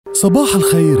صباح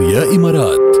الخير يا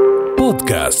امارات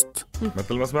بودكاست.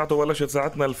 مثل ما سمعتوا بلشت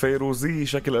ساعتنا الفيروزية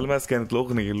شكل الماس، كانت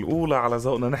الأغنية الأولى على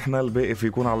ذوقنا نحن، الباقي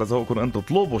فيكون على ذوقكم أنتم.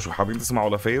 طلبوا شو حابين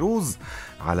تسمعوا لفيروز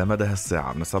على مدى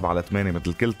هالساعة من 7 ل 8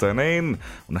 مثل كل تنين،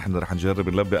 ونحن رح نجرب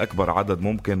نلبي أكبر عدد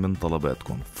ممكن من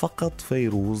طلباتكم. فقط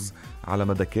فيروز على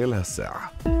مدى كل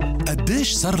هالساعة.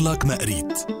 قديش صار لك ما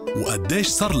قريت؟ وقديش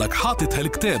صار لك حاطط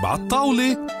هالكتاب على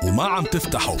الطاولة وما عم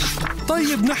تفتحه؟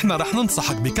 طيب نحن رح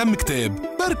ننصحك بكم كتاب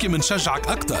بركي منشجعك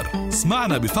أكتر.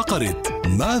 اسمعنا بفقرة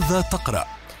ماذا تقرأ.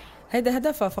 هيدا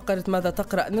هدفها فقرة ماذا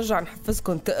تقرأ، نرجع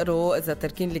نحفزكم تقروا إذا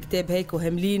تركين الكتاب هيك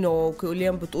وهملينه، وكل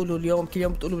يوم بتقولوا اليوم، كل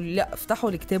يوم بتقولوا لا افتحوا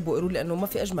الكتاب وقروا، لأنه ما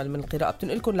في أجمل من القراءة،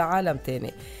 بتنقلكم لعالم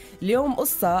تاني. اليوم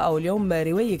قصة أو اليوم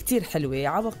رواية كتير حلوة،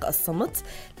 عبق الصمت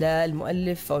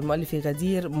للمؤلف أو المؤلفة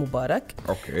غدير مبارك.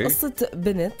 قصة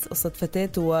بنت، قصة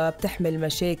فتاة وبتحمل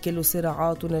مشاكل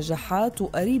وصراعات ونجاحات،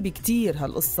 وقريبة كتير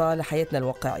هالقصة لحياتنا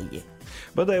الواقعية.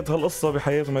 بدأت هالقصة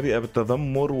بحياة مليئة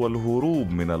بالتذمر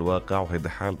والهروب من الواقع، وهيدا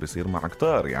حال بيصير مع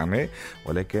كتار يعني،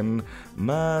 ولكن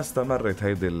ما استمرت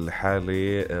هيدي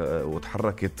الحالة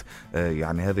وتحركت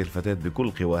يعني هذه الفتاة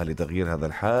بكل قواها لتغيير هذا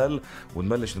الحال،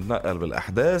 ونبلش نتنقل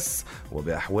بالأحداث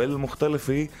وبأحوال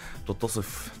مختلفة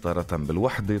تتصف تارة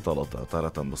بالوحدة،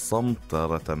 تارة بالصمت،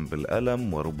 تارة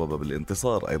بالألم، وربما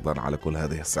بالانتصار أيضا على كل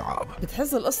هذه الصعاب.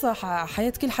 بتحس القصة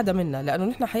حياة كل حدا منا، لأنه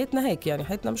نحن حياتنا هيك يعني،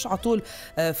 حياتنا مش عطول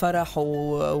فرح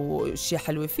وشيء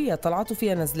حلوة، فيها طلعت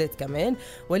وفيها نزلات كمان،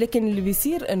 ولكن اللي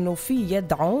بيصير انه في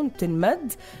يد عون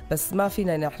تنمد، بس ما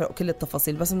فينا نحرق كل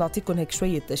التفاصيل، بس بنعطيكم هيك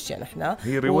شوية اشياء. نحن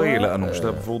هي رواية لانه مش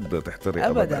المفروض تحترق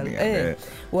ابدا يعني.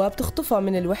 وبتخطفها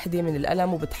من الوحدة، من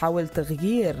الألم، وبتحاول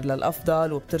تغيير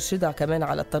للأفضل، وبترشدها كمان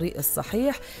على الطريق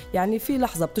الصحيح. يعني في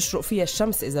لحظة بتشرق فيها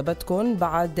الشمس إذا بدكم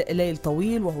بعد ليل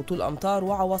طويل وهطول أمطار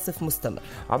وعواصف مستمر.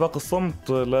 عبق الصمت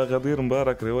لغدير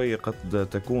مبارك رواية قد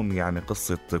تكون يعني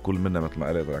قصة كل منا مثل ما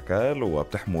قالت ركال،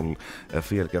 وبتحمل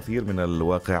فيها الكثير من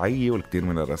الواقعية والكثير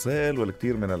من الرسائل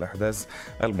والكثير من الأحداث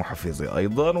المحفزة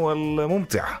أيضا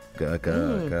والممتعة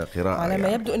كقراءة. على ما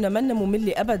يبدو إنه منا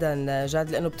مملة أبدا جاد،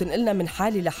 لأنه بتنقلنا من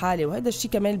حالة لحالة، وهذا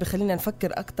الشيء كمان بخلينا نفكر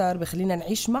أكتر، بخلينا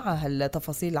نعيش معها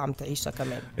هالتفاصيل اللي عم تعيشها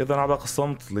كمان. إذن عبق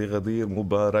الصمت لغدير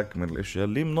مبارك من الأشياء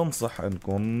اللي بننصح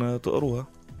أنكم تقروها.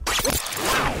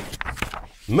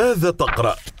 ماذا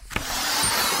تقرأ؟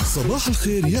 صباح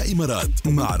الخير يا إمارات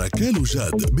مع ركال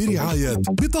وجاد برعاية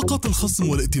بطاقة الخصم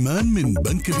والائتمان من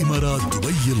بنك الإمارات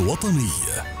دبي الوطني.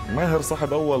 ماهر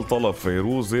صاحب أول طلب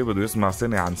فيروزي بده يسمع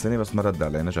سنة عن سنة، بس ما رد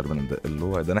علينا، جرب ندق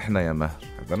له هذا نحن يا ماهر،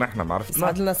 هذا نحن ما عرفنا.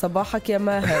 سعد لنا صباحك يا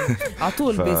ماهر.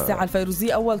 عطول بالساعة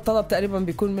الفيروزية أول طلب تقريبا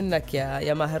بيكون منك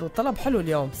يا ماهر، والطلب حلو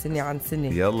اليوم، سنة عن سنة.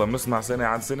 يلا بنسمع سنة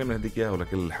عن سنة، بنهديك إياه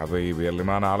ولكل الحبايب يلي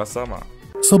معنا على السمع.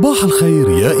 صباح الخير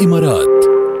يا إمارات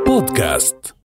بودكاست.